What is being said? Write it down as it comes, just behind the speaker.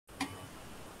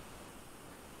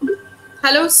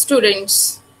Hello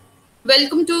students,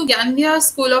 welcome to Gyanvihar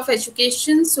School of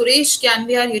Education, Suresh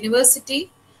Gyanvihar University.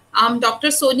 I'm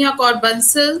Dr. Sonia Kaur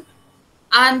Bansal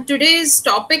and today's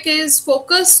topic is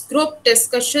focus group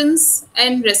discussions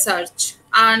and research,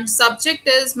 and subject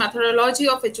is methodology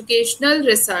of educational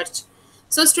research.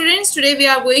 So students, today we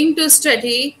are going to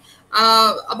study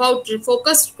about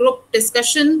focused group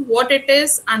discussion, what it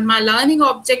is, and my learning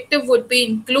objective would be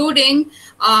including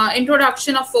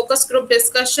introduction of focus group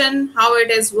discussion, how it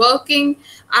is working,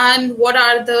 and what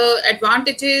are the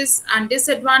advantages and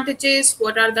disadvantages,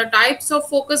 what are the types of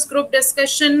focus group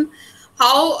discussion,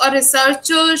 how a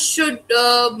researcher should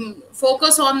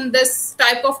focus on this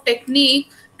type of technique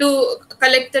to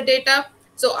collect the data.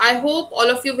 So I hope all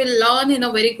of you will learn in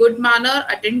a very good manner,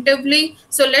 attentively.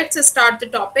 So let's start the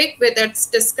topic with its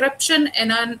description in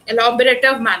an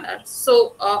elaborative manner.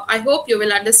 So I hope you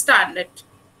will understand it.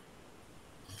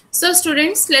 So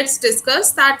students, let's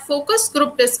discuss that focus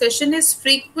group discussion is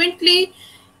frequently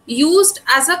used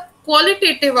as a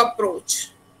qualitative approach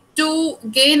to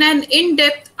gain an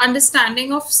in-depth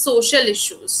understanding of social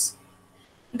issues.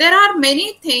 There are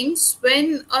many things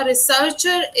when a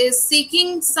researcher is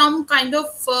seeking some kind of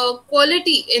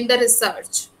quality in the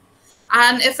research.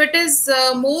 And if it is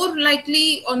more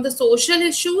likely on the social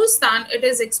issues, then it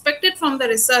is expected from the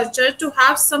researcher to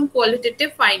have some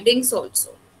qualitative findings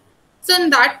also. So in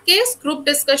that case, group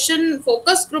discussion,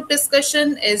 focus group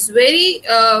discussion is very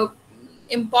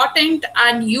important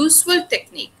and useful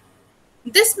technique.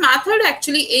 This method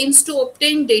actually aims to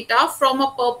obtain data from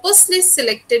a purposely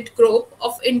selected group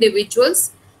of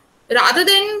individuals rather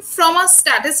than from a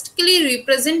statistically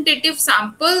representative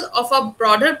sample of a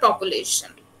broader population.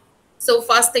 So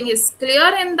first thing is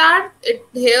clear in that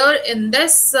here in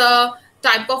this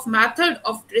type of method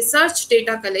of research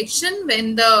data collection,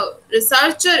 when the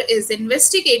researcher is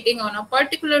investigating on a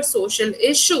particular social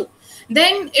issue,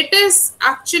 then it is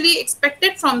actually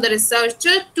expected from the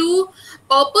researcher to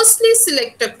purposely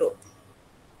select a group.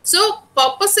 So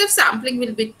purposive sampling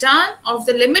will be done of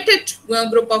the limited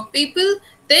group of people,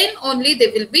 then only they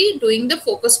will be doing the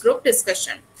focus group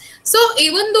discussion. So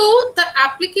even though the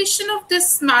application of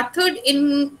this method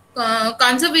in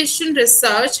conservation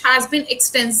research has been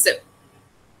extensive,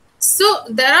 so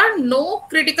there are no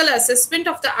critical assessment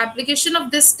of the application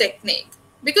of this technique,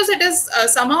 because it is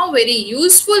somehow very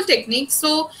useful technique.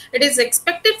 So it is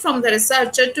expected from the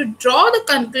researcher to draw the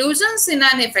conclusions in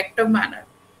an effective manner.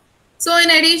 So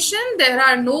in addition, there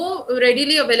are no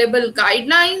readily available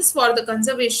guidelines for the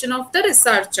conservation of the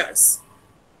researchers.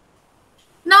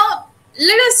 Now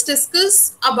let us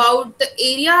discuss about the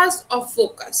areas of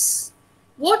focus.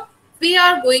 What we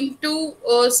are going to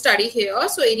study here.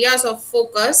 So areas of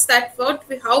focus, that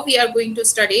how we are going to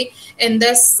study in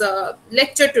this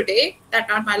lecture today, that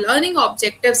are my learning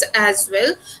objectives as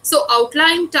well. So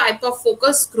outline type of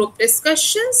focus group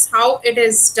discussions, how it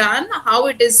is done, how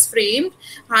it is framed,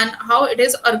 and how it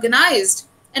is organized.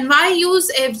 And why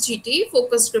use FGD,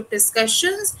 focus group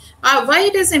discussions, why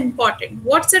it is important,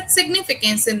 what's its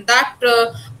significance in that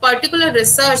particular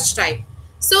research type.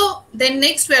 So then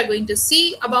next we are going to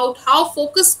see about how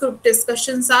focus group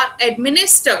discussions are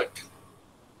administered.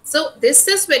 So this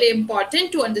is very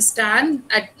important to understand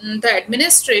the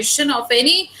administration of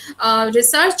any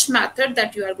research method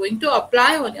that you are going to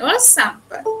apply on your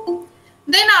sample.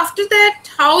 Then after that,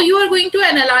 how you are going to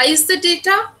analyze the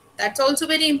data, that's also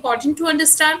very important to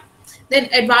understand. Then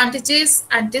advantages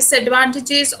and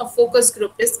disadvantages of focus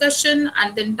group discussion,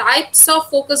 and then types of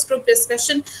focus group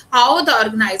discussion, how the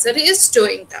organizer is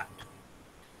doing that.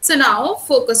 So now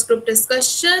focus group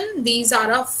discussion, these are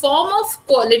a form of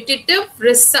qualitative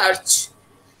research.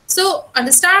 So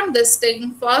understand this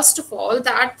thing first of all,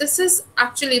 that this is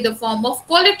actually the form of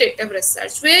qualitative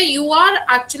research where you are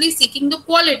actually seeking the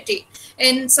quality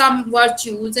in some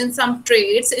virtues, in some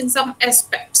traits, in some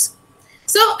aspects.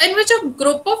 So in which a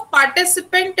group of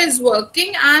participants is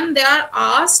working and they are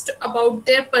asked about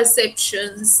their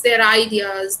perceptions, their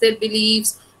ideas, their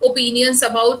beliefs, opinions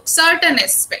about certain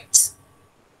aspects.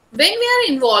 When we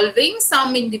are involving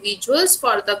some individuals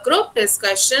for the group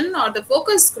discussion or the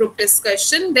focus group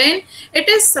discussion, then it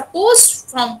is supposed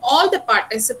from all the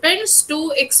participants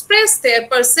to express their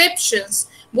perceptions.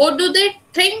 What do they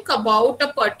think about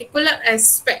a particular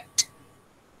aspect,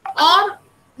 or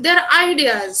their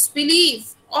ideas,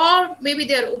 belief, or maybe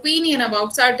their opinion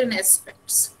about certain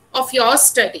aspects of your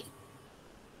study.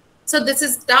 So this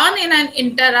is done in an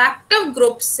interactive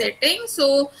group setting.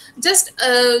 So just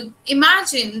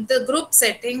imagine the group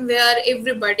setting where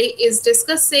everybody is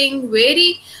discussing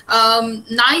very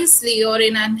nicely or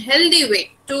in an healthy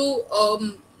way to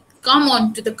come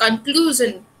on to the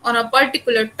conclusion on a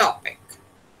particular topic.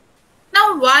 Now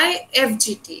Now, why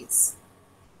FGDs?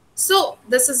 So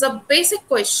this is a basic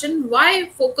question, why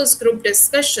focus group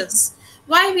discussions,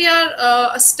 why we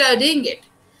are studying it.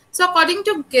 So according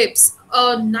to Gibbs,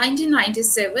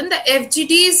 1997, the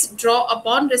FGDs draw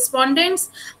upon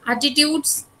respondents'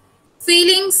 attitudes,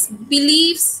 feelings,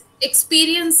 beliefs,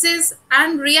 experiences,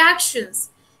 and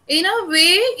reactions in a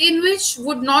way in which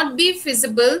would not be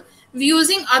feasible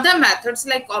using other methods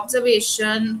like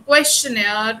observation,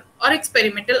 questionnaire, or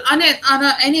experimental,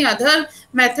 any other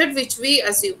method which we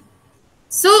assume.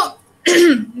 So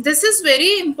this is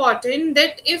very important,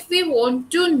 that if we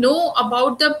want to know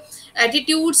about the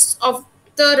attitudes of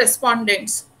the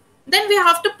respondents, then we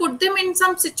have to put them in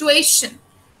some situation,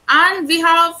 and we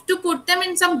have to put them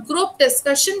in some group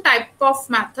discussion type of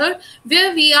method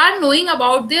where we are knowing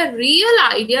about their real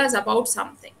ideas about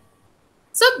something.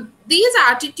 So these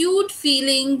attitude,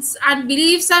 feelings, and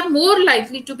beliefs are more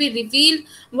likely to be revealed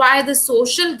via the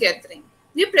social gathering.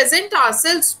 We present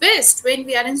ourselves best when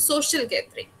we are in social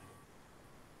gathering.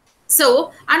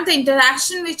 So, and the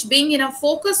interaction which being in a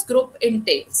focus group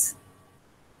entails.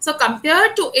 So,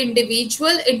 compared to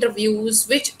individual interviews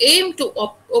which aim to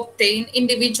obtain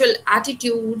individual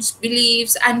attitudes,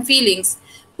 beliefs, and feelings,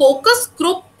 focus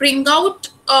group bring out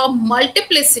a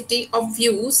multiplicity of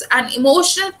views and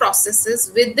emotional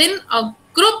processes within a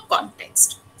group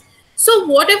context. So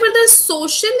whatever the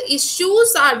social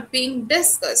issues are being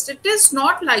discussed, it is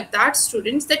not like that,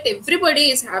 students, that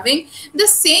everybody is having the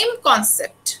same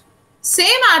concept,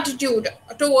 same attitude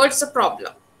towards the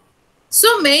problem.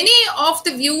 So many of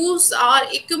the views are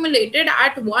accumulated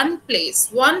at one place,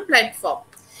 one platform,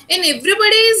 and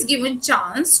everybody is given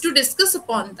chance to discuss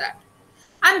upon that.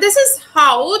 And this is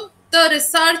how the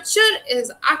researcher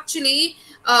is actually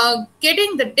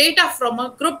getting the data from a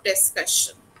group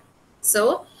discussion.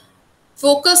 So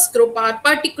focus group are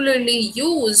particularly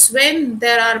used when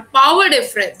there are power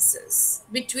differences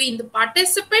between the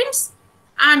participants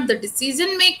and the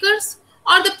decision makers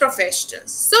or the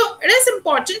professionals. So it is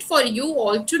important for you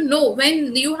all to know,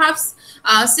 when you have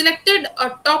selected a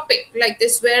topic like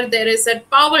this where there is a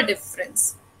power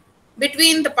difference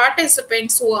between the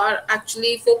participants who are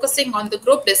actually focusing on the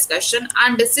group discussion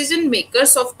and decision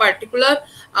makers of particular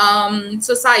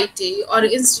society or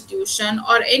institution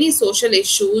or any social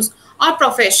issues or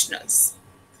professionals.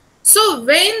 So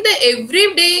when the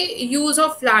everyday use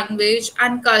of language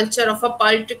and culture of a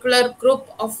particular group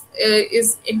of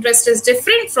interest is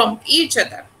different from each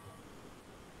other,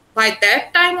 by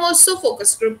that time also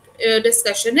focus group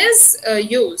discussion is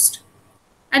used.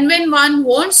 And when one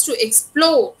wants to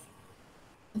explore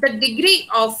the degree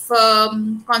of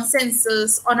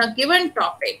consensus on a given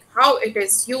topic, how it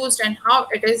is used and how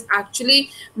it is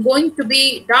actually going to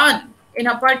be done in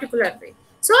a particular way,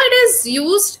 so it is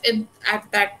used at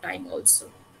that time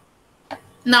also.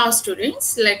 Now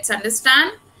students, let's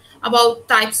understand about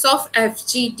types of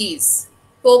FGDs,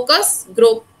 focus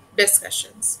group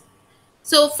discussions.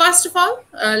 So first of all,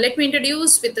 let me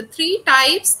introduce with the three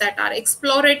types, that are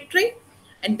exploratory,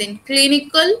 and then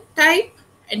clinical type,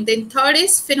 and then third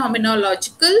is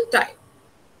phenomenological type.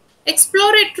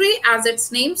 Exploratory, as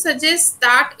its name suggests,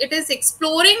 that it is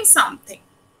exploring something.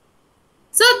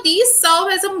 So these serve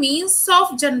as a means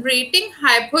of generating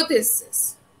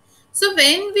hypothesis. So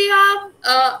when we are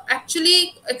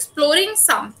actually exploring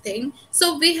something,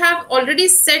 so we have already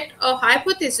set a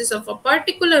hypothesis of a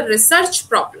particular research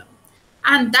problem,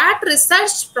 and that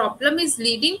research problem is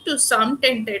leading to some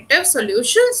tentative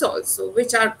solutions also,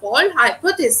 which are called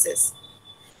hypotheses.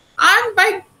 And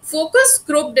by focus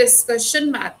group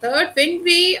discussion method, when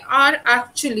we are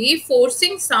actually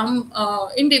forcing some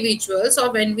individuals,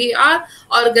 or when we are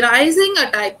organizing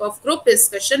a type of group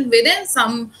discussion within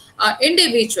some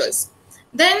individuals,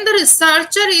 then the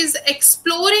researcher is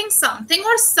exploring something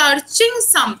or searching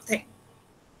something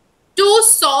to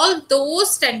solve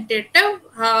those tentative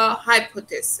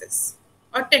hypotheses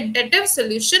or tentative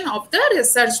solution of the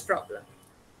research problem.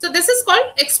 So this is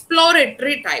called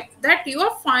exploratory type, that you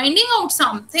are finding out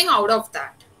something out of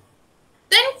that.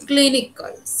 Then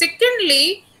clinical.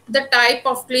 Secondly, the type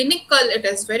of clinical, it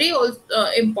is very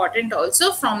important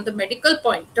also from the medical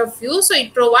point of view. So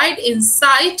it provides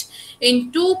insight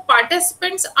into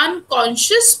participants'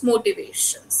 unconscious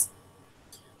motivations.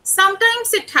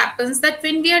 Sometimes it happens that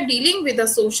when we are dealing with a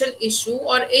social issue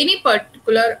or any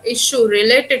particular issue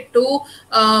related to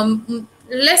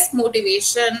less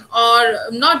motivation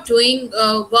or not doing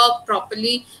work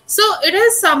properly, so it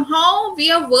is somehow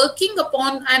we are working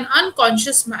upon an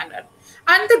unconscious manner,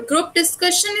 and the group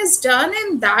discussion is done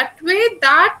in that way,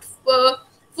 that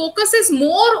focuses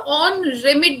more on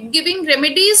giving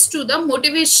remedies to the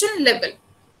motivation level.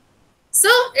 So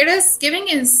it is giving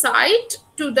insight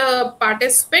to the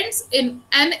participants in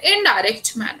an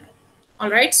indirect manner. All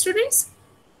right, students.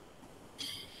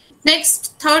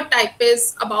 Next, third type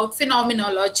is about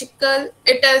phenomenological.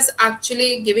 It is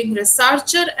actually giving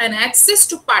researcher an access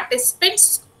to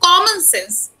participants' common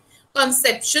sense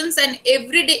conceptions and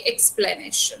everyday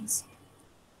explanations.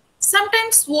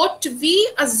 Sometimes what we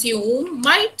assume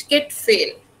might get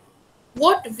fail.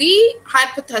 What we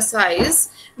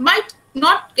hypothesize might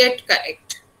not get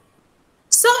correct.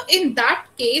 So in that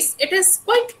case, it is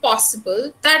quite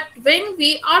possible that when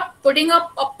we are putting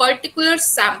up a particular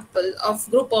sample of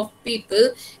group of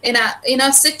people in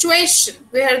a situation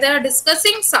where they are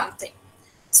discussing something,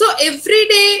 so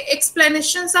everyday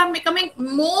explanations are becoming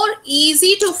more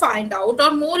easy to find out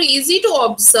or more easy to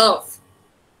observe.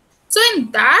 So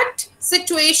in that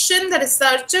situation, the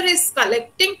researcher is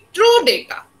collecting true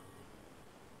data.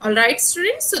 All right,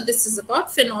 students. So this is about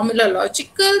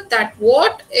phenomenological, that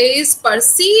what is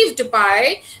perceived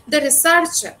by the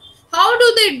researcher. How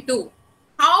do they do?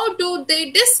 How do they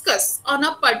discuss on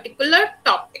a particular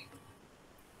topic?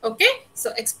 Okay.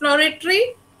 So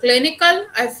exploratory, clinical,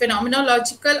 and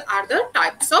phenomenological are the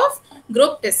types of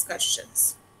group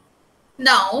discussions.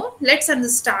 Now let's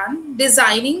understand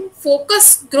designing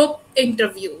focus group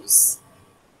interviews.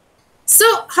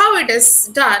 So how it is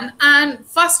done, and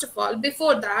first of all,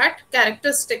 before that,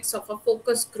 characteristics of a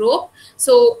focus group.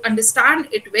 So understand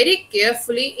it very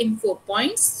carefully in 4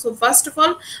 points. So first of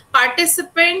all,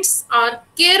 participants are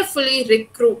carefully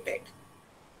recruited.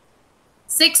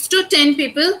 6 to 10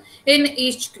 people in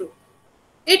each group.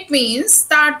 It means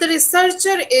that the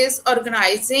researcher is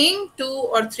organizing 2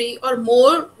 or 3 or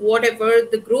more, whatever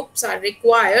the groups are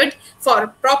required for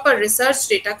proper research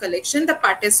data collection. The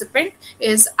participant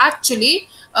is actually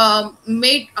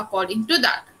made according to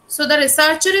that. So the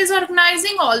researcher is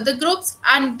organizing all the groups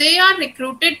and they are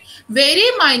recruited very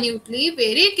minutely,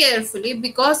 very carefully,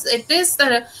 because it is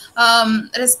the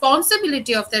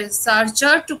responsibility of the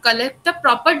researcher to collect the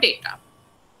proper data.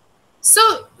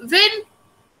 So when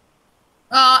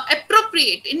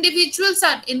appropriate individuals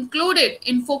are included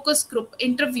in focus group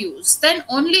interviews, then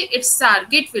only its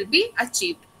target will be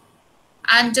achieved.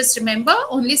 And just remember,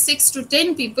 only 6 to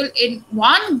 10 people in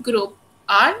one group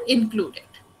are included.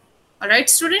 All right,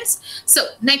 students. So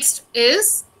next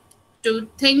is to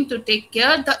take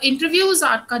care. The interviews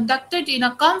are conducted in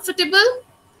a comfortable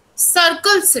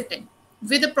circle sitting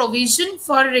with a provision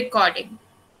for recording.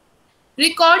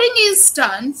 Recording is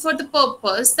done for the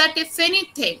purpose that if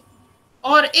anything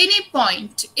or any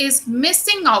point is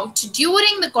missing out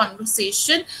during the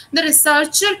conversation, the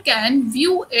researcher can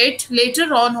view it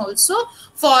later on also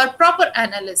for proper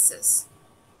analysis.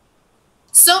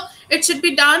 So it should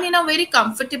be done in a very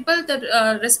comfortable,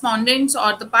 the respondents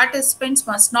or the participants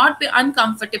must not be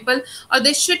uncomfortable, or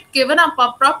they should given up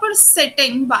a proper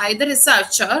setting by the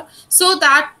researcher so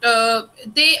that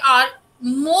they are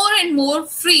more and more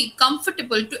free,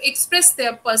 comfortable to express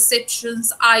their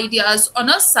perceptions, ideas on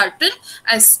a certain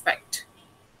aspect.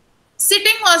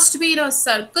 Sitting must be in a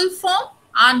circle form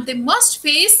and they must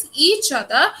face each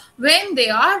other when they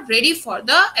are ready for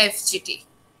the FGD.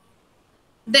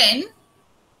 Then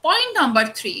point number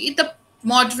 3, the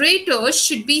moderator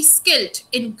should be skilled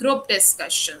in group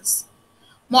discussions.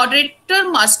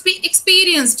 Moderator must be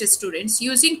experienced students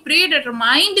using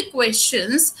predetermined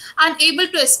questions and able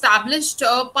to establish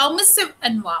a permissive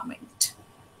environment.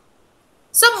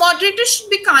 So moderator should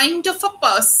be kind of a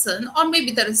person, or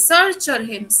maybe the researcher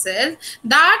himself,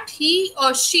 that he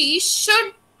or she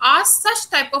should ask such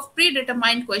type of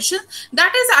predetermined questions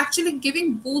that is actually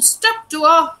giving boost up to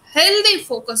a healthy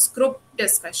focus group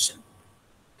discussion.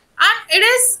 And it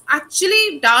is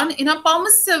actually done in a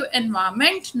permissive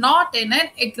environment, not in an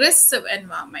aggressive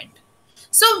environment.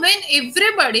 So when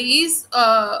everybody is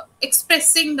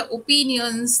expressing the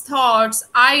opinions, thoughts,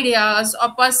 ideas, or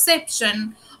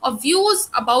perception or views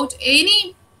about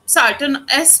any certain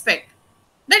aspect,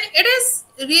 then it is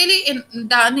really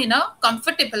done in a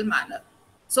comfortable manner.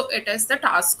 So it is the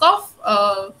task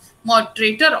of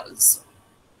moderator also.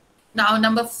 Now,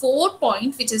 number 4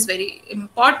 point, which is very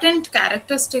important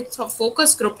characteristics of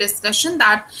focus group discussion,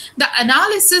 that the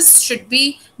analysis should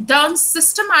be done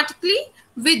systematically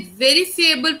with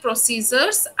verifiable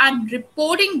procedures and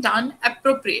reporting done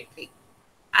appropriately.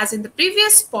 As in the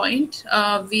previous point,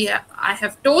 I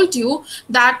have told you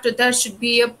that there should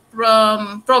be a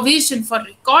provision for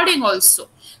recording also.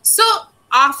 So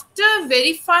after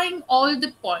verifying all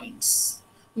the points,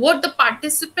 what the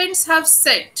participants have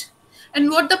said, and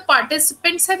what the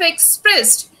participants have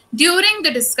expressed during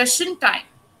the discussion time,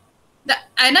 the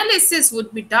analysis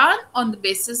would be done on the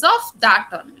basis of that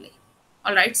only.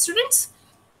 All right, students.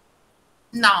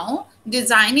 Now,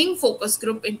 designing focus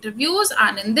group interviews,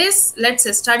 and in this,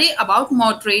 let's study about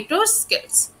moderator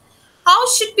skills. How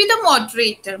should be the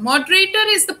moderator? Moderator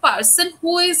is the person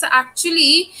who is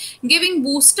actually giving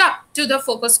boost up to the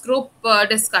focus group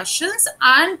discussions,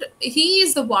 and he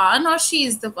is the one or she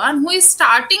is the one who is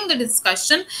starting the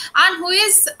discussion and who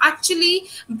is actually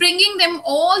bringing them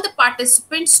all the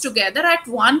participants together at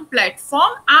one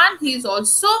platform, and he is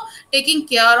also taking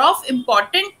care of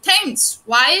important things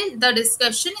while the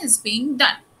discussion is being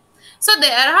done. So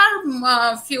there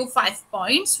are few 5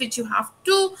 points which you have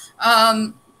to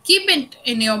keep it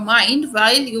in your mind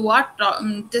while you are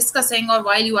discussing or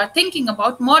while you are thinking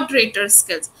about moderator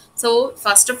skills. So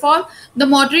first of all, the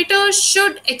moderator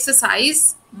should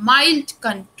exercise mild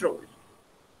control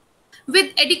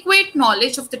with adequate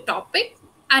knowledge of the topic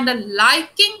and a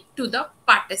liking to the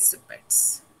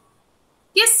participants.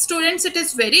 Yes, students, it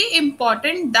is very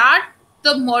important that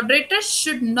the moderator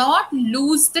should not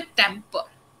lose the temper.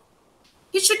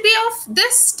 He should be of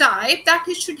this type that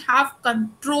he should have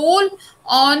control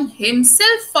on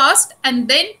himself first and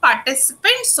then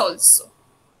participants also.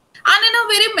 And in a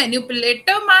very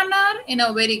manipulative manner, in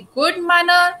a very good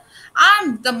manner,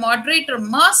 and the moderator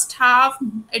must have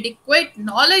adequate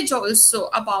knowledge also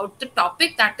about the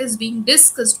topic that is being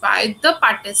discussed by the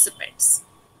participants.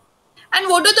 And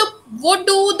what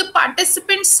do the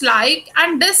participants like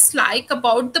and dislike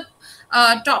about the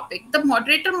topic? The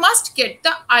moderator must get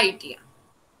the idea.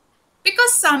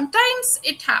 Because sometimes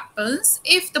it happens,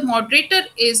 if the moderator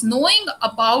is knowing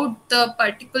about the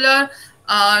particular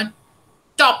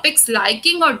topics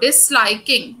liking or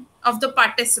disliking of the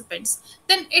participants,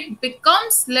 then it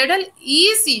becomes little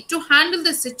easy to handle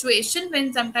the situation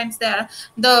when sometimes there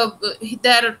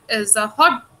is a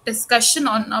hot discussion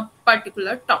on a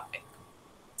particular topic.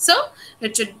 So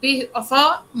it should be of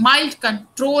a mild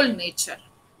control nature.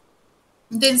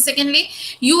 Then secondly,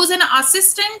 use an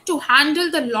assistant to handle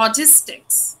the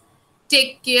logistics.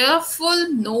 Take careful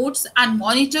notes and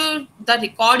monitor the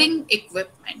recording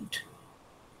equipment.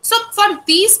 So for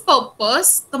these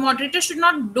purpose, the moderator should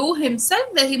not do himself,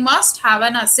 that he must have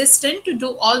an assistant to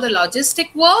do all the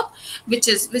logistic work,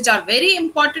 which are very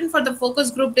important for the focus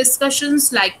group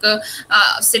discussions, like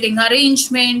sitting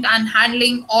arrangement and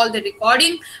handling all the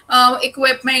recording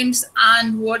equipments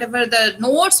and whatever the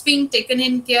notes being taken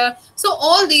in care. So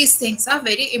all these things are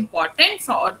very important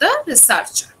for the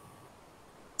researcher.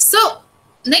 So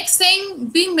next thing,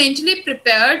 being mentally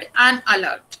prepared and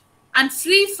alert and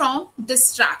free from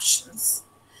distractions,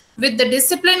 with the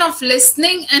discipline of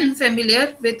listening and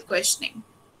familiar with questioning.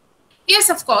 Yes,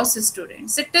 of course,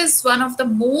 students, it is one of the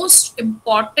most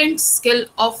important skill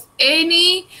of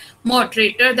any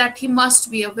moderator that he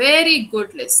must be a very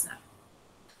good listener.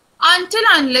 Until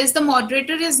unless the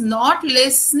moderator is not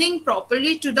listening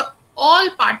properly to the all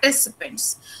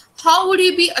participants, how would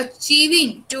he be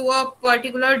achieving to a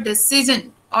particular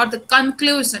decision or the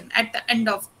conclusion at the end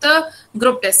of the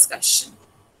group discussion?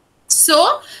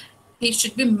 So he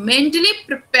should be mentally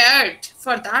prepared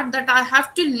for that I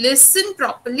have to listen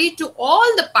properly to all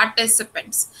the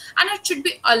participants, and it should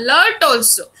be alert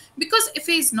also, because if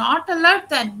he is not alert,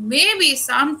 then maybe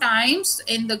sometimes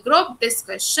in the group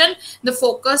discussion the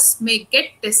focus may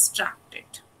get distracted.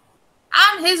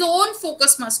 And his own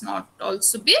focus must not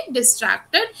also be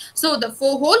distracted. So the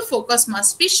whole focus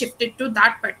must be shifted to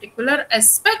that particular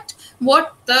aspect,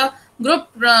 what the group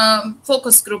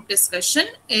focus group discussion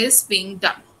is being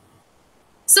done.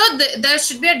 So there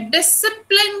should be a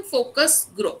discipline focus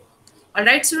group. All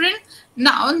right, student.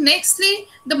 Now, nextly,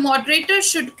 the moderator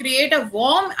should create a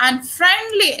warm and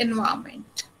friendly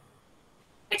environment.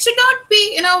 It should not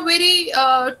be in a very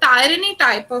tyranny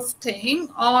type of thing,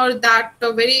 or that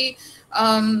very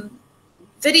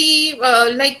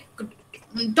like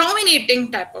dominating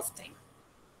type of thing.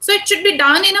 So it should be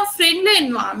done in a friendly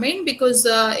environment, because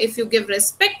if you give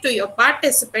respect to your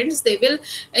participants, they will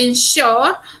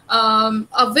ensure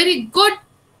a very good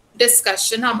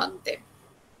discussion among them.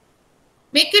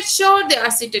 Make it sure they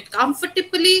are seated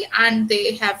comfortably and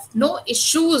they have no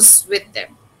issues with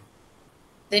them.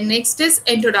 Then next is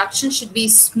introduction should be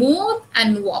smooth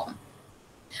and warm.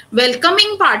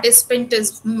 Welcoming participant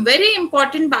is very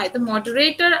important by the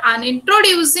moderator, and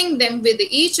introducing them with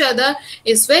each other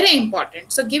is very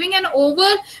important. So giving an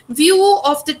overview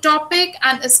of the topic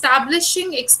and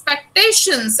establishing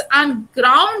expectations and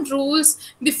ground rules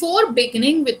before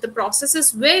beginning with the process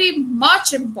is very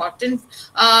much important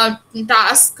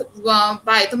task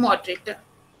by the moderator.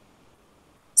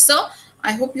 So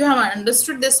I hope you have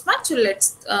understood this much.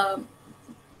 Let's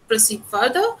proceed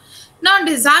further. Now,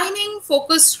 designing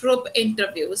focus group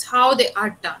interviews, how they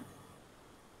are done.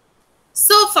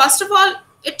 So first of all,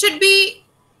 it should be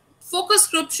focus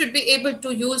group should be able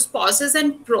to use pauses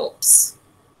and probes.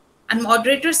 And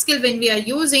moderator skill, when we are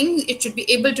using, it should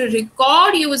be able to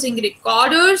record using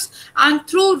recorders and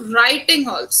through writing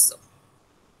also.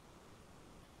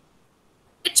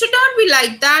 It should not be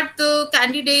like that the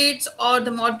candidates or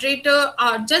the moderator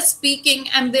are just speaking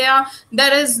and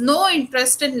there is no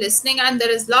interest in listening, and there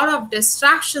is a lot of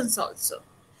distractions also.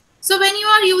 So when you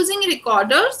are using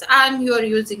recorders and you are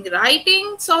using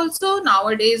writings also,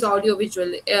 nowadays audio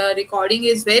visual recording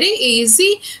is very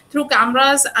easy through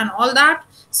cameras and all that.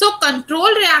 So control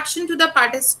reaction to the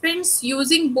participants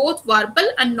using both verbal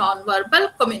and non-verbal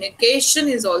communication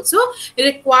is also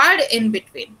required in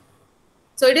between.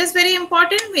 So it is very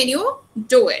important when you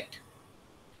do it.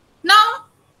 Now,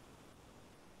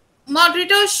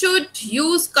 moderator should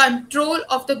use control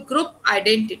of the group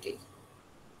identity.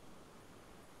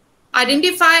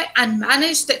 Identify and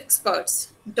manage the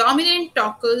experts, dominant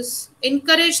talkers,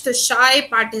 encourage the shy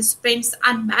participants,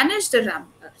 and manage the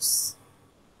ramblers.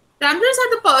 Ramblers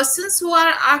are the persons who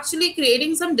are actually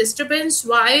creating some disturbance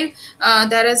while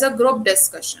there is a group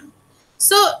discussion.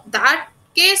 So that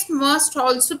case must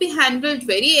also be handled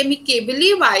very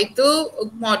amicably by the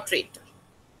moderator.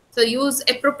 So use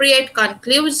appropriate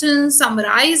conclusions,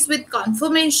 summarize with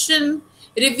confirmation,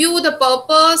 review the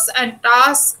purpose and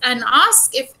task, and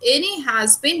ask if any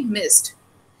has been missed.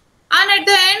 And at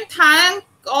the end, thank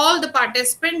all the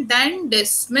participants, then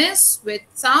dismiss with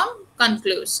some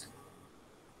conclusion.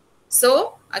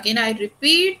 So again, I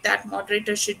repeat that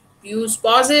moderator should use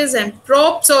pauses and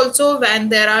probes also. When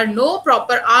there are no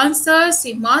proper answers,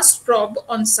 he must probe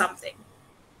on something.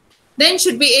 Then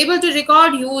should be able to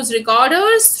use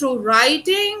recorders through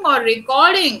writing or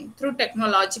recording through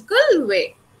technological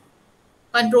way.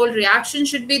 Control reaction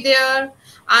should be there,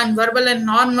 and verbal and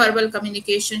non-verbal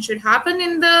communication should happen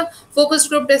in the focus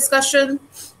group discussion.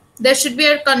 There should be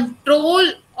a control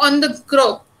on the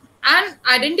group and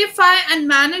identify and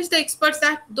manage the experts,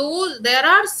 that there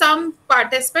are some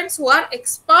participants who are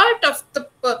expert of the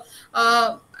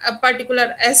a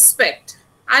particular aspect.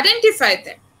 Identify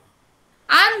them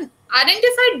and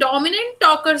identify dominant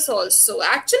talkers also.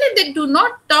 Actually, they do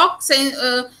not talk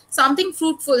something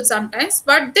fruitful sometimes,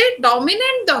 but they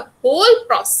dominate the whole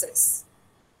process.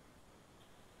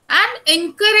 And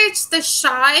encourage the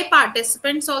shy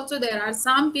participants also. There are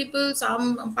some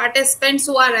participants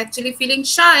who are actually feeling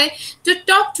shy to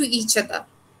talk to each other.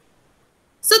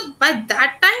 So by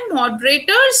that time,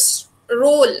 moderator's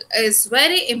role is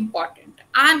very important,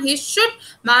 and he should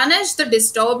manage the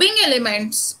disturbing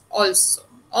elements also.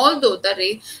 Although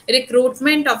the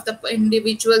recruitment of the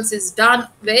individuals is done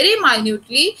very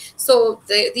minutely, so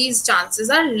these chances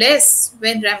are less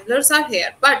when ramblers are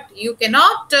here. But you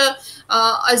cannot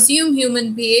assume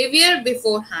human behavior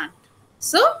beforehand.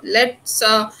 So let's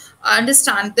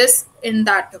understand this in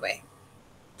that way.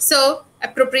 So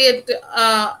appropriate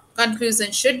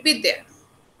conclusion should be there.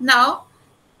 Now,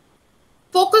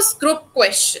 focus group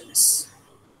questions.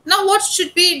 Now, what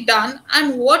should be done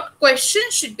and what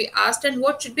questions should be asked and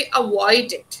what should be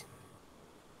avoided?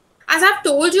 As I've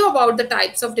told you about the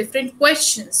types of different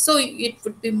questions, so it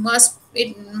would be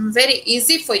very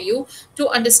easy for you to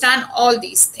understand all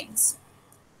these things.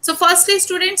 So firstly,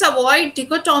 students, avoid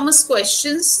dichotomous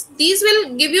questions. These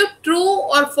will give you true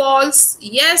or false,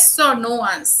 yes or no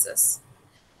answers.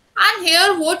 And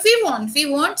here what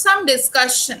we want some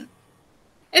discussion.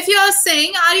 If you are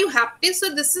saying, are you happy?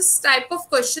 So this is type of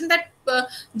question that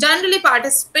generally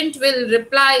participant will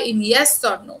reply in yes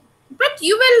or no. But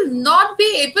you will not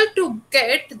be able to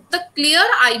get the clear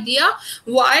idea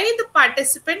why the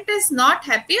participant is not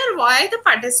happy or why the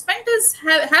participant is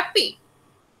happy.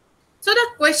 So the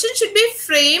question should be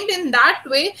framed in that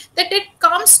way that it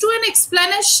comes to an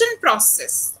explanation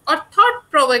process or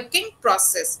thought-provoking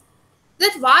process.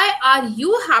 That why are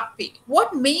you happy?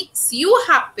 What makes you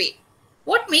happy?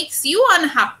 What makes you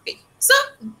unhappy? So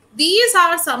these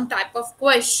are some type of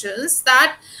questions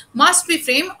that must be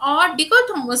framed, or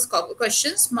dichotomous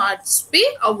questions must be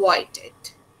avoided.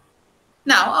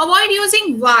 Now, avoid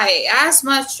using why as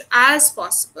much as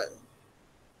possible.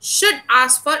 Should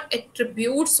ask for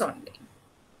attributes only.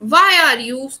 Why are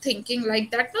you thinking like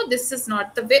that? No, this is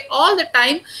not the way. All the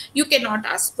time you cannot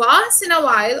ask. Once in a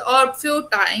while or few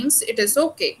times it is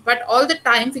okay, but all the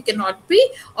time we cannot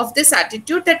be of this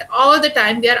attitude that all the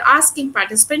time we are asking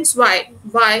participants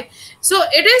why. So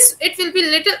it will be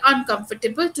little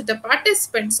uncomfortable to the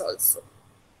participants also.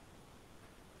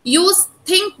 Use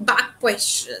think back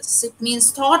questions. It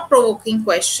means thought-provoking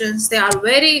questions. They are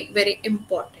very, very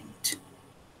important.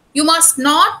 You must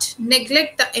not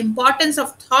neglect the importance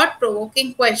of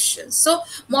thought-provoking questions. So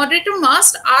moderator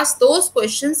must ask those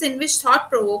questions in which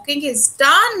thought-provoking is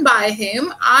done by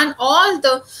him, and all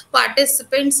the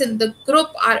participants in the group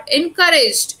are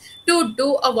encouraged to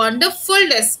do a wonderful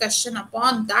discussion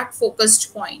upon that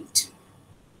focused point.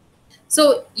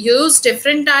 So use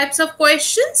different types of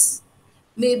questions,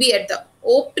 maybe at the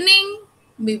opening,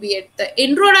 maybe at the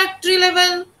introductory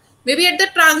level, maybe at the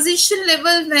transition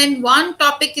level when one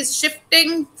topic is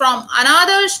shifting from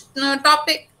another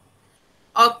topic,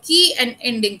 or key and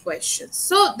ending questions.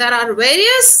 So there are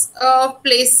various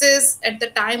places at the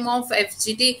time of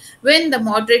FGD when the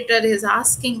moderator is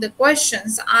asking the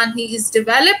questions and he is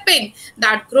developing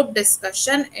that group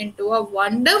discussion into a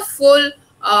wonderful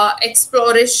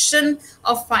exploration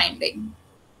of finding.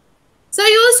 So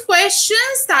use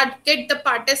questions that get the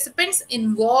participants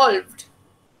involved,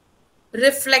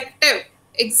 reflective,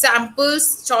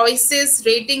 examples, choices,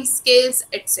 rating scales,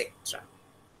 etc.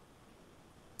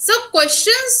 So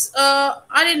questions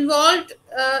are involved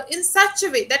in such a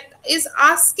way that is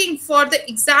asking for the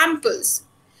examples.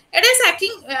 It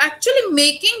is actually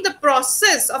making the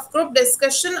process of group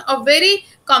discussion a very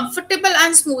comfortable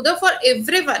and smoother for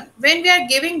everyone when we are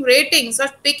giving ratings or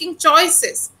picking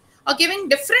choices or giving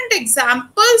different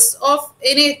examples of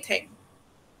anything.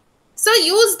 So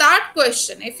use that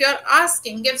question. If you're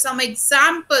asking, give some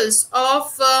examples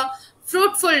of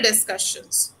fruitful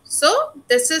discussions. So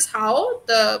this is how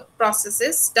the process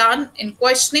is done in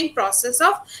questioning process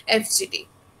of FGD.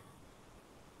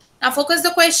 Now focus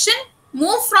the question.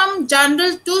 Move from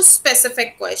general to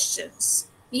specific questions.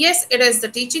 Yes, it is the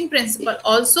teaching principle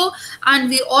also, and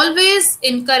we always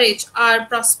encourage our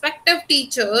prospective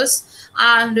teachers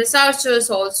and researchers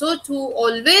also to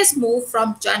always move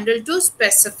from general to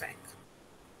specific.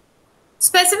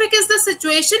 Specific is the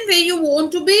situation where you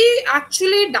want to be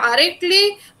actually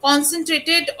directly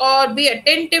concentrated or be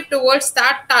attentive towards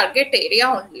that target area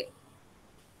only.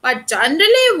 But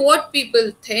generally what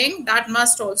people think, that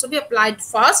must also be applied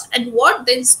first, and what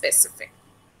then specific.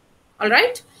 All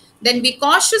right. Then be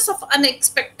cautious of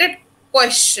unexpected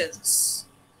questions.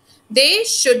 They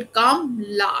should come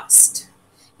last.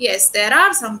 Yes, there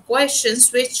are some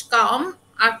questions which come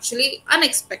actually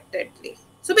unexpectedly.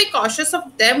 So be cautious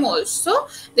of them also.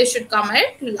 They should come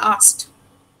at last.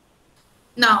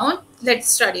 Now let's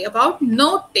study about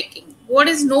note taking. What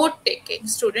is note taking?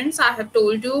 Students, I have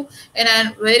told you in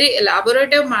a very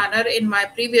elaborative manner in my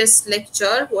previous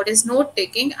lecture what is note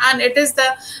taking, and it is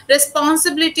the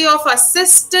responsibility of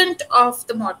assistant of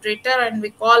the moderator, and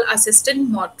we call assistant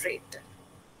moderator.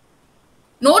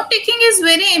 Note taking is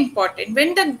very important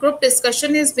when the group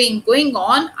discussion is being going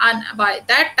on, and by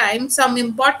that time some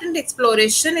important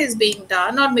exploration is being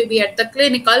done, or maybe at the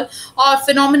clinical or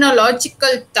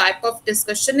phenomenological type of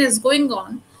discussion is going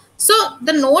on. So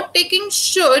the note taking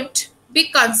should be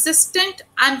consistent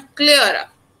and clear.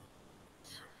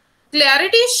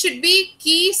 Clarity should be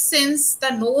key since the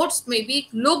notes may be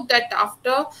looked at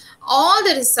after all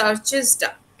the research is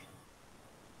done,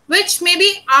 which may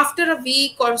be after a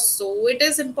week or so. It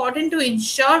is important to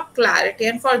ensure clarity,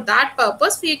 and for that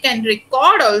purpose we can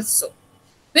record also.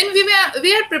 When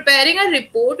we are preparing a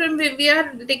report and we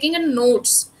are taking a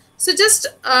notes, so just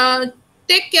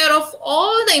take care of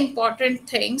all the important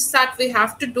things that we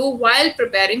have to do while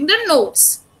preparing the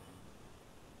notes.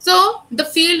 So the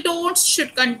field notes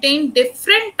should contain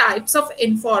different types of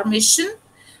information,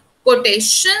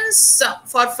 quotations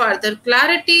for further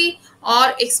clarity,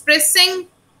 or expressing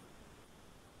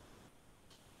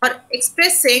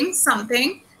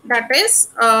something that is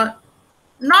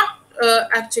not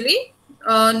actually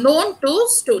known to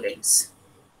students.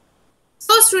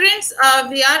 So students,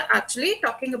 we are actually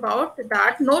talking about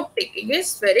that note taking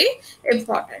is very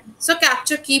important. So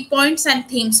capture key points and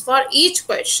themes for each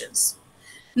questions.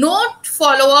 Note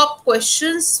follow-up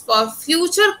questions for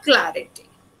future clarity.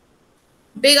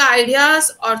 Big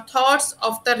ideas or thoughts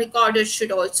of the recorder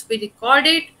should also be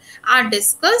recorded and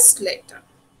discussed later.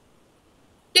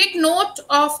 Take note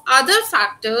of other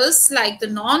factors like the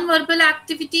non-verbal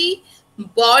activity,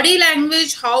 body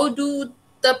language, how do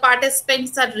the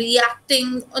participants are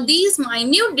reacting. These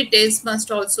minute details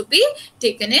must also be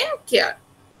taken in care.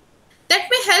 That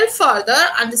may help further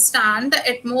understand the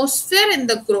atmosphere in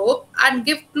the group and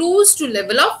give clues to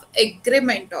level of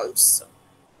agreement also.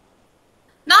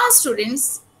 Now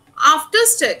students, after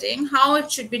studying how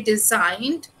it should be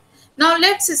designed, now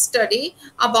let's study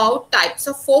about types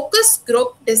of focus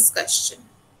group discussion.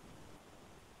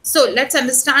 So let's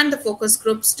understand the focus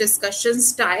groups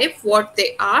discussions type, what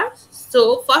they are.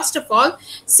 So first of all,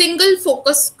 single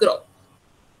focus group.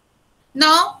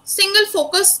 Now single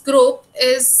focus group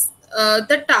is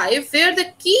the type where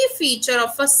the key feature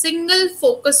of a single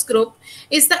focus group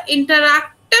is the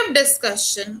interactive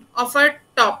discussion of a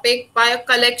topic by a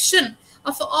collection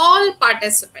of all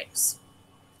participants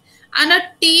and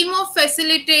a team of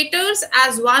facilitators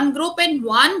as one group in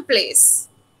one place.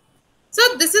 So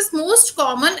this is most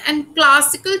common and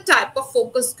classical type of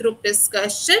focus group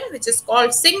discussion, which is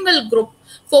called single group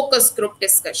focus group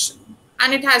discussion.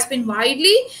 And it has been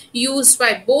widely used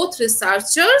by both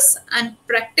researchers and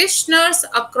practitioners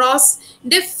across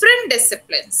different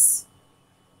disciplines.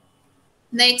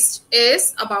 Next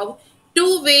is about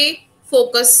two-way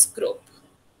focus group.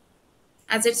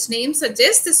 As its name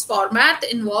suggests, this format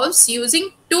involves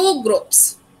using two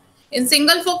groups. In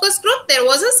single focus group, there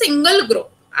was a single group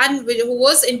and who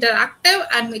was interactive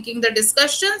and making the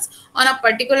discussions on a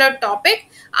particular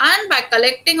topic, and by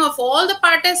collecting of all the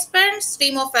participants,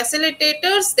 team of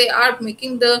facilitators, they are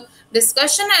making the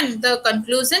discussion and the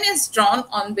conclusion is drawn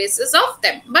on basis of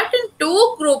them. But in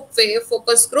two group way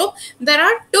focus group, there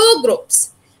are two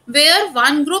groups where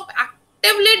one group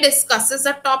actively discusses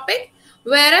a topic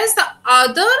whereas the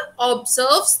other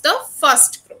observes the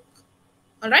first group.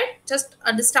 All right, just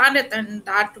understand it in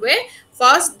that way.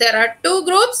 First, there are two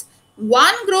groups.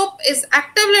 One group is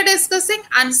actively discussing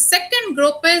and second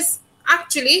group is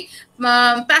actually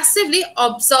passively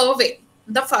observing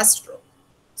the first group.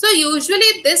 So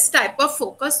usually this type of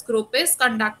focus group is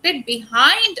conducted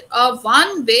behind a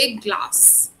one-way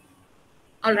glass.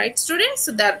 All right, students,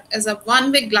 so there is a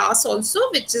one-way glass also,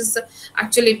 which is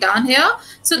actually done here.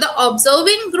 So the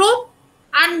observing group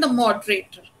and the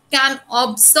moderator can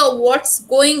observe what's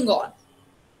going on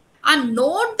and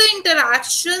note the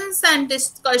interactions and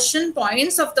discussion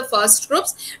points of the first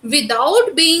groups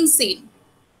without being seen.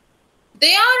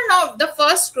 They are not the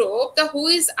first group who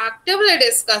is actively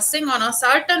discussing on a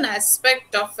certain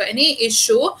aspect of any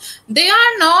issue. They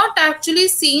are not actually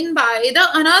seen by the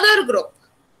another group.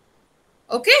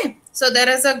 Okay, so there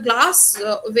is a glass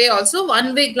way also.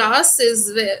 One way glass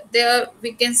is where there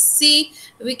we can see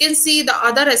the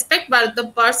other aspect, but the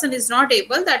person is not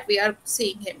able that we are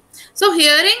seeing him. So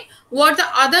hearing what the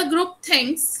other group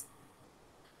thinks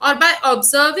or by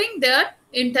observing their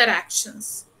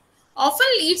interactions often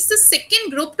leads the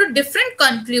second group to different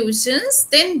conclusions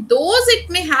than those it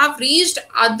may have reached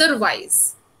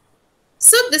otherwise.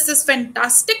 So this is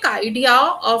fantastic idea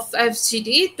of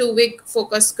FGD, two-way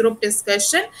focus group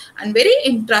discussion, and very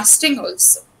interesting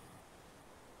also.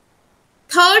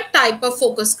 Third type of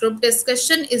focus group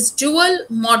discussion is dual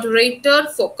moderator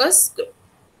focus group.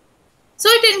 So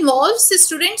it involves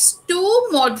students two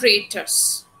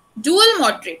moderators. Dual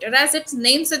moderator, as its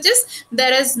name suggests,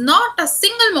 there is not a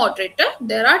single moderator,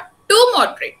 there are two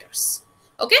moderators.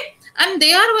 Okay, and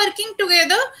they are working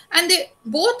together and they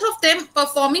both of them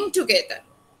performing together.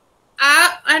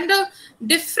 And a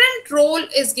different role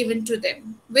is given to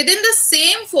them within the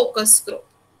same focus group.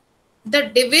 The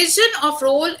division of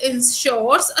role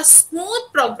ensures a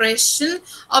smooth progression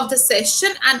of the session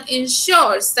and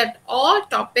ensures that all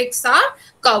topics are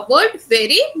covered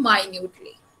very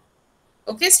minutely.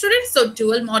 Okay, students, so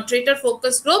dual moderator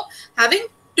focus group having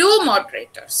two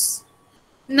moderators.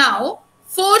 Now,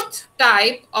 fourth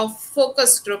type of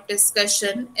focus group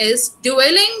discussion is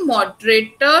dueling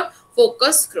moderator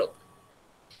focus group.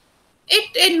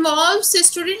 It involves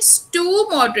students two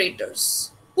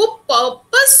moderators who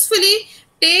purposefully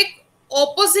take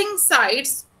opposing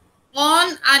sides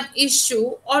on an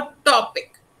issue or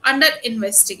topic under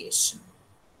investigation.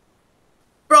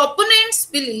 Proponents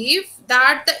believe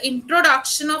that the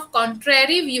introduction of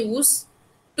contrary views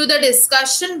to the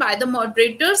discussion by the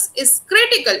moderators is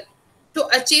critical to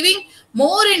achieving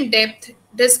more in-depth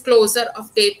disclosure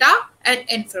of data and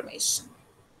information.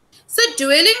 So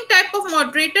dueling type of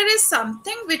moderator is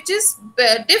something which is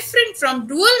different from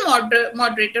dual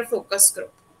moderator focus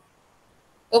group.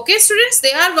 Okay, students,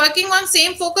 they are working on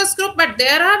same focus group, but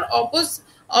there are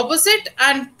opposite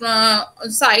and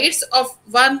sides of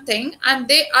one thing, and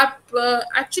they are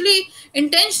actually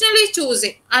intentionally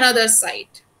choosing another side.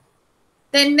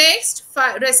 Then next,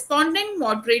 responding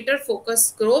moderator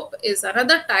focus group is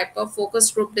another type of focus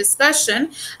group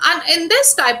discussion. And in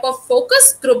this type of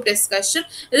focus group discussion,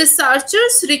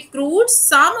 researchers recruit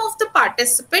some of the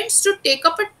participants to take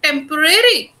up a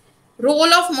temporary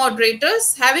role of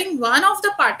moderators, having one of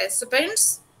the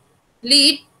participants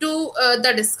lead to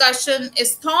the discussion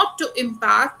is thought to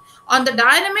impact on the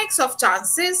dynamics of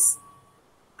chances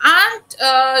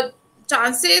and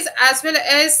chances, as well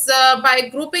as by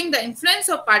grouping the influence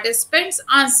of participants'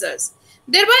 answers,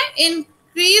 thereby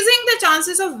increasing the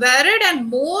chances of varied and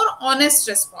more honest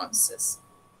responses.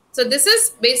 So this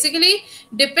is basically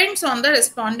depends on the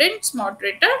respondent's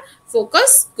moderator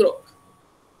focus group.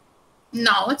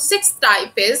 Now, sixth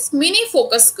type is mini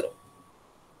focus group.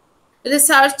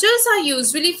 Researchers are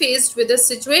usually faced with a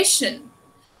situation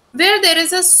where there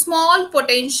is a small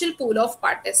potential pool of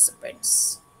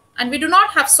participants and we do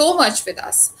not have so much with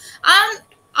us and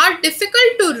are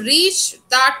difficult to reach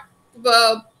that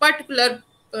particular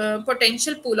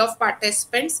potential pool of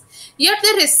participants, yet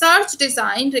the research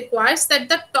design requires that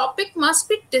the topic must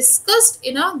be discussed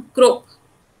in a group.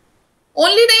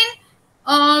 Only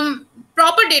then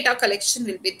proper data collection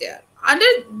will be there. Under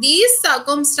these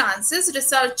circumstances,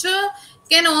 researcher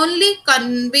can only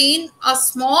convene a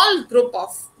small group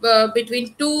of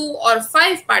between 2 or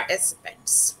 5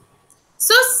 participants.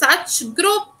 So such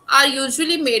group are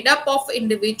usually made up of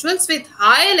individuals with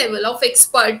high level of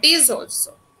expertise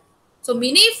also. So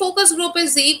mini focus group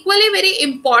is equally very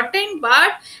important,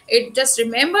 but it just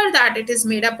remember that it is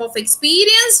made up of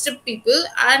experienced people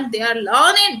and they are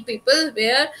learned people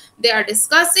where they are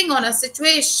discussing on a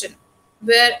situation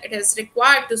where it is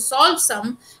required to solve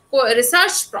some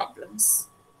research problems.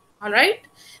 All right.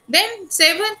 Then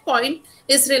seventh point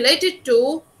is related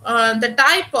to the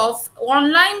type of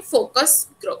online focus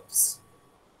groups.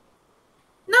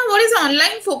 Now, what is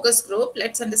online focus group?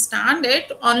 Let's understand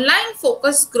it. Online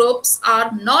focus groups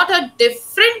are not a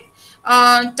different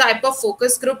type of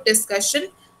focus group discussion,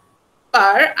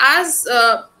 but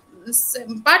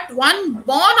one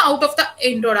born out of the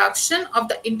introduction of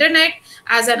the internet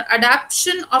as an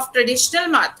adaptation of traditional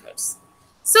methods.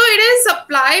 So it is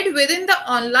applied within the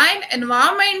online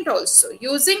environment also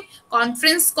using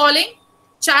conference calling,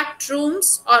 chat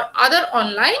rooms, or other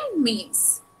online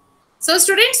means. So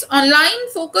students, online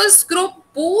focus group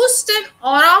boost an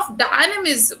aura of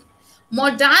dynamism,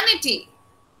 modernity,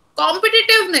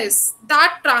 competitiveness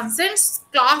that transcends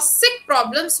classic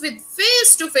problems with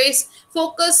face-to-face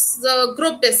focus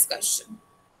group discussion.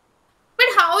 But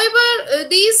however,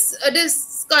 these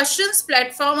discussions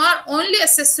platform are only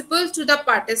accessible to the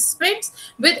participants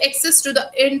with access to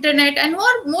the internet and who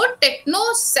are more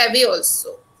techno-savvy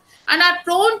also and are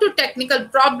prone to technical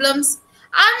problems.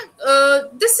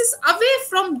 And this is away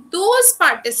from those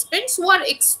participants who are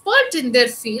expert in their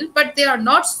field, but they are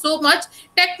not so much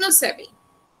techno-savvy.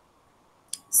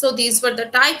 So these were the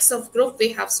types of group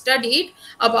we have studied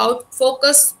about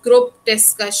focus group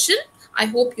discussion. I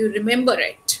hope you remember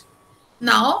it.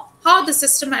 Now, how the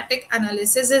systematic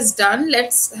analysis is done,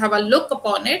 let's have a look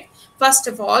upon it. First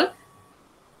of all,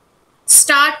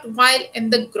 start while in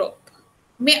the group.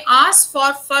 May ask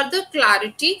for further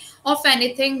clarity of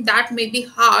anything that may be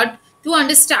hard to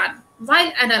understand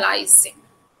while analyzing.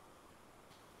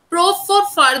 Probe for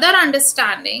further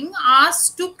understanding,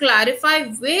 ask to clarify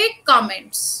vague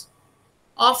comments,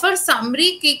 offer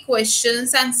summary key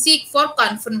questions and seek for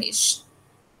confirmation.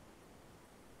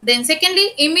 Then secondly,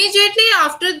 immediately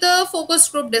after the focus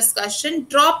group discussion,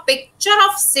 draw picture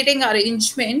of sitting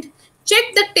arrangement.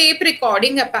 Check the tape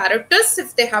recording apparatus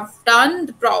if they have done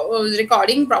the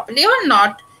recording properly or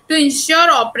not to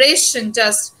ensure operation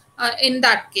just in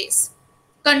that case.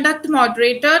 Conduct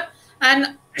moderator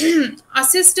and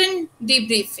assistant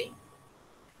debriefing.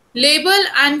 Label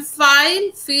and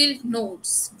file field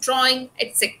notes, drawing,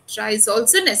 etc. is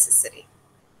also necessary.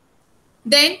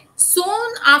 Then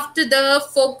soon after the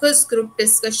focus group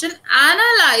discussion,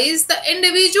 analyze the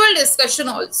individual discussion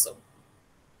also.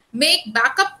 Make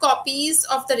backup copies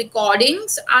of the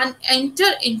recordings and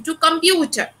enter into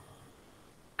computer.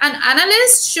 An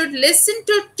analyst should listen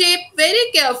to tape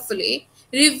very carefully,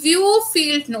 review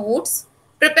field notes,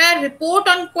 prepare report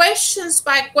on questions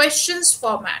by questions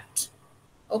format.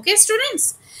 Okay,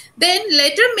 students. Then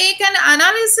later make an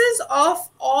analysis of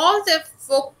all the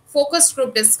focus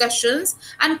group discussions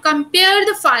and compare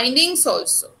the findings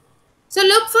also. So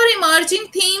look for emerging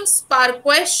themes per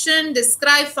question,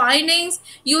 describe findings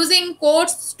using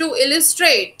quotes to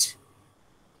illustrate.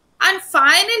 And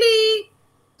finally,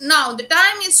 now the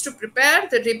time is to prepare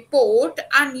the report,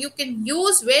 and you can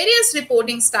use various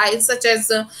reporting styles such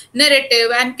as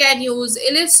narrative and can use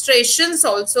illustrations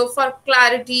also for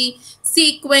clarity,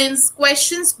 sequence,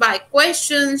 questions by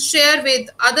questions, share with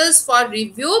others for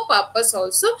review purpose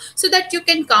also, so that you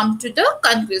can come to the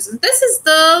conclusion. This is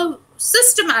the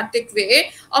systematic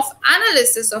way of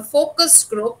analysis of focus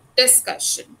group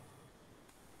discussion.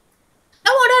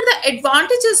 Now, what are the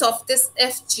advantages of this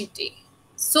FGD?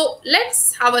 So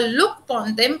let's have a look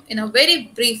upon them in a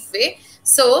very brief way.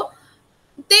 So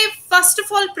they first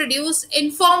of all produce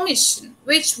information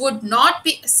which would not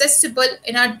be accessible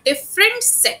in a different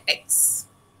settings.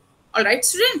 All right,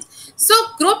 students. So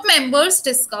group members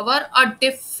discover a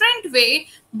different way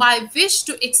by which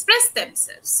to express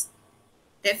themselves.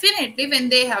 Definitely, when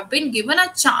they have been given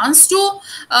a chance to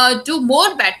do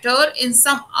more better in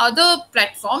some other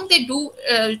platform, they do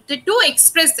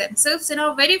express themselves in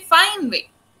a very fine way.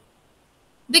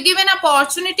 They give an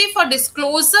opportunity for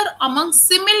disclosure among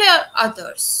similar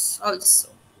others also.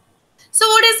 So,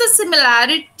 what is the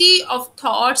similarity of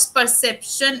thoughts,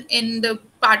 perception in the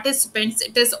participants?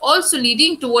 It is also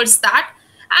leading towards that,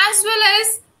 as well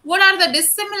as what are the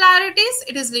dissimilarities?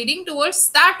 It is leading towards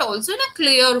that also in a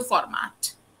clear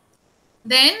format.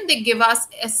 Then they give us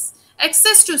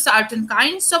access to certain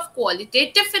kinds of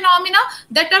qualitative phenomena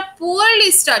that are poorly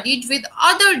studied with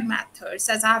other methods.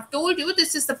 As I have told you,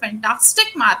 this is the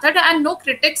fantastic method, and no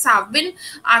critics have been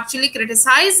actually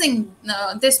criticizing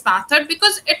this method,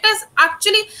 because it is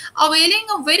actually availing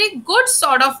a very good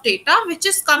sort of data which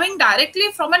is coming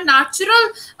directly from a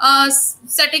natural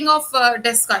setting of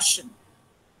discussion.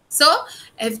 So,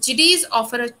 FGDs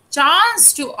offer a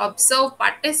chance to observe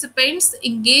participants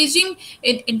engaging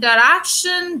in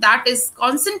interaction that is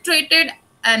concentrated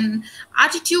and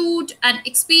attitude and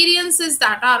experiences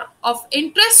that are of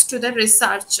interest to the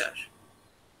researcher.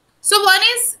 So, one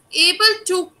is able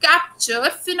to capture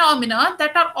phenomena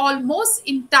that are almost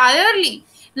entirely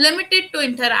limited to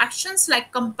interactions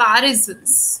like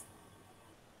comparisons.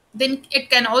 Then it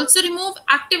can also remove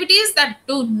activities that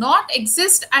do not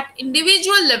exist at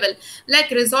individual level,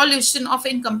 like resolution of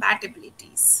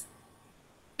incompatibilities,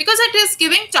 because it is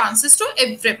giving chances to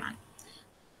everyone.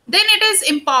 Then it is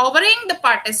empowering the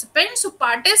participants who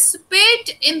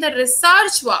participate in the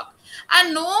research work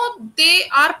and know they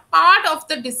are part of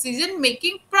the decision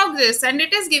making progress, and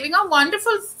it is giving a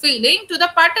wonderful feeling to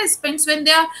the participants when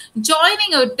they are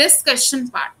joining a discussion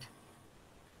part.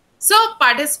 So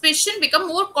participation become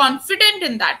more confident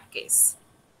in that case.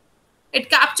 It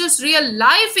captures real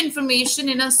life information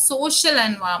in a social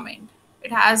environment.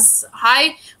 It has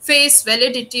high face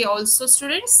validity also,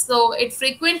 students. So it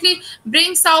frequently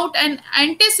brings out an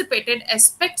anticipated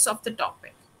aspects of the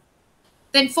topic.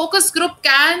 Then focus group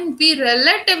can be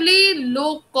relatively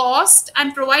low cost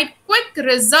and provide quick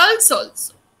results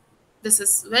also. This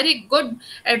is very good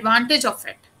advantage of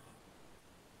it.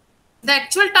 The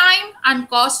actual time and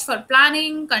cost for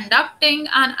planning, conducting,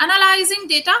 and analyzing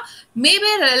data may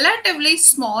be relatively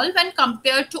small when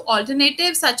compared to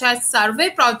alternatives such as survey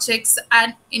projects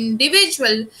and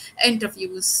individual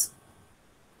interviews.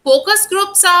 Focus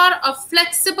groups are a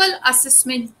flexible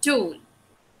assessment tool.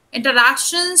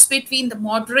 Interactions between the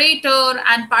moderator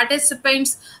and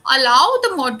participants allow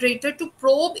the moderator to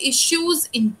probe issues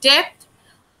in depth,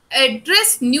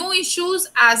 address new issues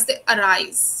as they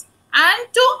arise,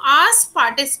 and to ask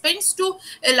participants to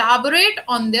elaborate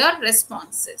on their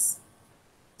responses.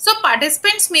 So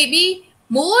participants may be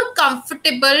more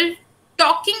comfortable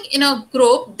talking in a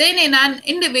group than in an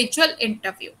individual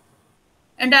interview.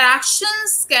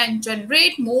 Interactions can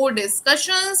generate more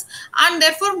discussions and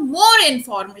therefore more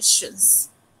informations.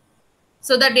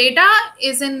 So the data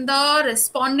is in the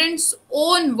respondent's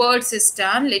own word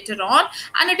system later on,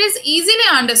 and it is easily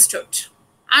understood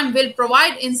and will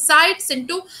provide insights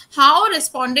into how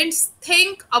respondents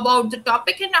think about the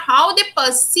topic and how they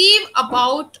perceive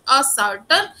about a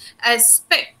certain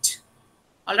aspect.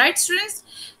 All right, students.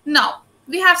 Now,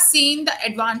 we have seen the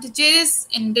advantages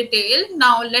in detail.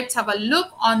 Now, let's have a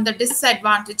look on the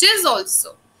disadvantages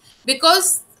also,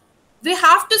 because we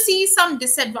have to see some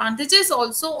disadvantages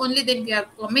also, only then we are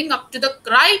coming up to the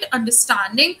right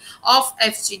understanding of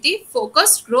FGD,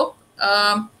 focused group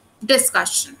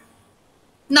discussion.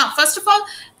 Now, first of all,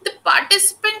 the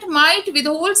participant might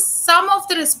withhold some of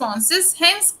the responses,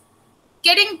 hence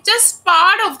getting just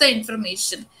part of the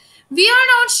information. We are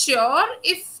not sure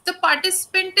if the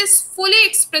participant is fully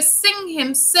expressing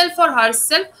himself or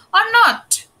herself or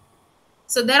not.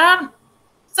 So there are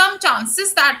some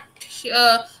chances that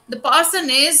the person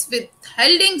is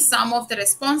withholding some of the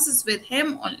responses with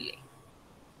him only.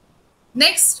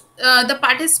 Next, the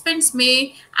participants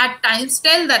may at times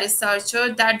tell the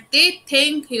researcher that they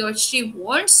think he or she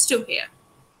wants to hear.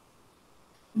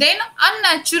 Then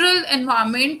unnatural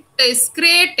environment is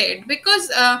created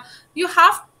because you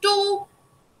have to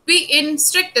be in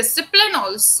strict discipline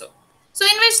also, so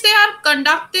in which they are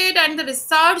conducted, and the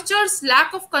researchers'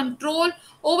 lack of control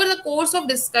over the course of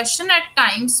discussion at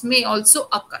times may also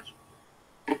occur.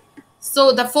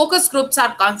 So the focus groups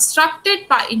are constructed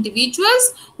by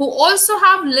individuals who also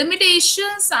have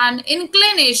limitations and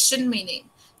inclination, meaning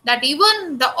that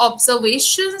even the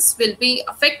observations will be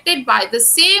affected by the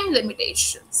same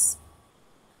limitations.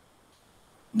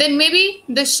 Then maybe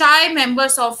the shy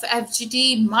members of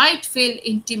FGD might feel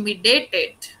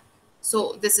intimidated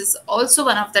So this is also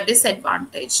one of the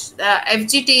disadvantage. The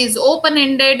FGD is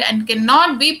open-ended and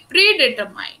cannot be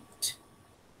predetermined.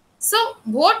 So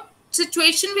what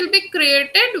situation will be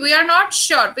created, we are not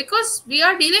sure, because we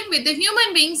are dealing with the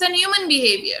human beings and human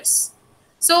behaviors.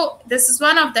 So this is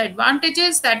one of the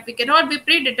advantages, that we cannot be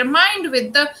predetermined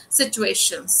with the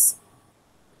situations.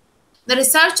 The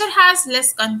researcher has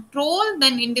less control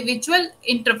than individual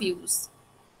interviews.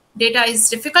 Data is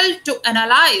difficult to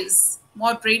analyze.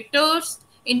 Moderators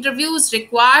interviews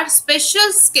require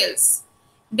special skills.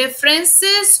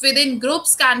 Differences within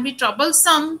groups can be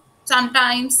troublesome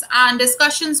sometimes, and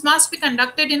discussions must be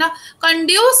conducted in a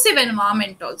conducive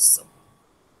environment also.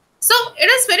 So it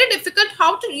is very difficult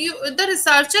how the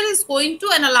researcher is going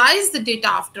to analyze the data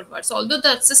afterwards, although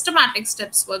the systematic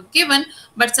steps were given,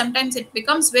 but sometimes it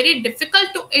becomes very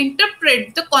difficult to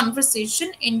interpret the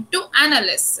conversation into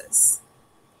analysis.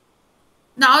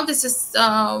 Now, this is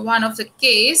one of the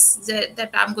case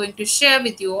that I'm going to share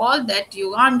with you all, that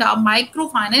Uganda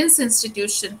microfinance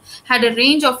institution had a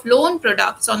range of loan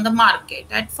products on the market.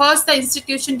 At first, the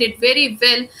institution did very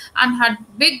well and had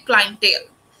big clientele.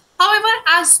 However,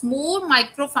 as more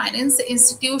microfinance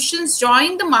institutions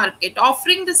joined the market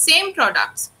offering the same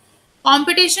products,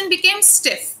 competition became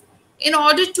stiff. In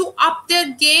order to up their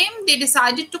game, they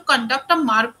decided to conduct a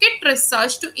market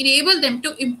research to enable them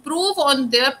to improve on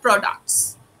their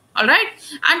products. All right.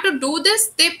 And to do this,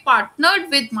 they partnered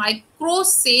with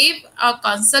MicroSave, a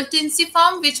consultancy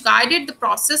firm which guided the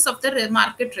process of the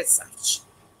market research.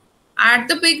 At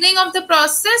the beginning of the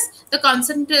process, the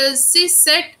consultancy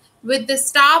set with the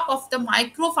staff of the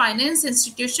microfinance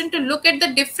institution to look at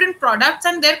the different products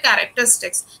and their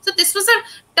characteristics. So this was a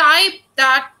type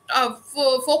that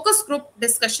focus group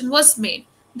discussion was made.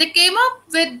 They came up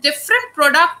with different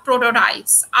product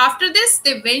prototypes. After this,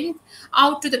 they went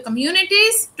out to the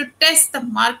communities to test the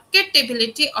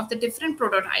marketability of the different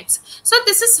prototypes. So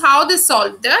this is how they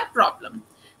solved their problem.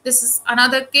 This is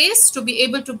another case. To be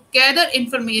able to gather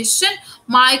information,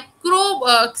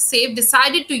 MicroSave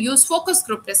decided to use focus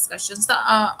group discussions.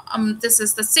 This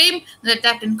is the same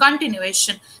that in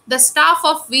continuation. The staff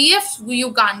of VF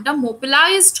Uganda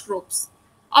mobilized groups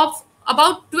of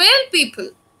about 12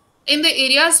 people in the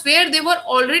areas where they were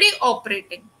already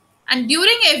operating. And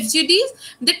during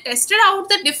FGDs, they tested out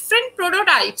the different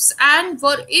prototypes and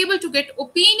were able to get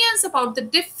opinions about the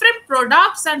different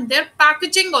products and their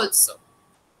packaging also.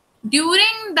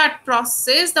 During that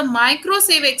process, the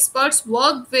MicroSave experts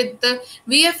worked with the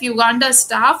VF Uganda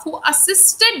staff who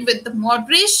assisted with the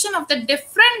moderation of the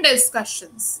different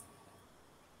discussions.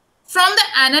 From the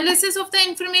analysis of the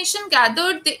information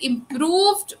gathered, they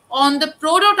improved on the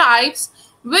prototypes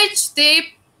which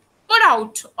they put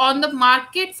out on the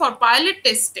market for pilot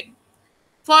testing.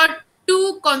 For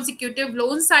 2 consecutive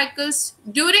loan cycles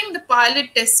during the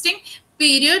pilot testing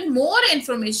period, more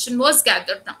information was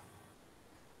gathered now.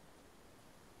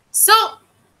 So,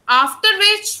 after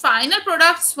which final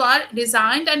products were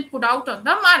designed and put out on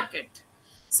the market.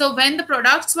 So, when the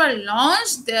products were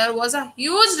launched, there was a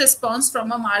huge response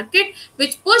from a market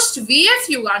which pushed VF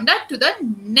Uganda to the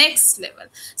next level.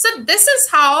 So, this is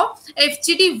how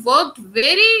FGD worked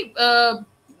very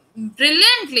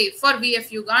brilliantly for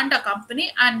VF Uganda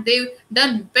company, and they've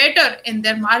done better in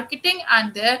their marketing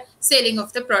and their selling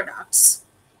of the products.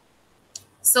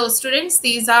 So students,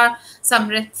 these are some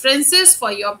references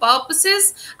for your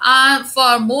purposes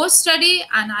for more study,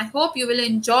 and I hope you will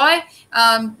enjoy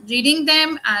reading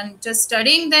them and just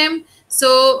studying them.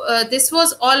 So this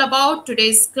was all about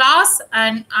today's class,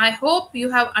 and I hope you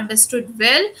have understood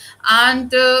well,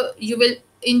 and you will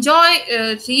enjoy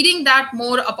reading that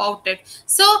more about it.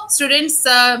 So students,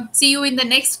 see you in the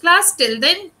next class. Till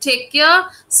then, take care,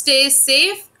 stay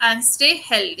safe and stay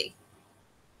healthy.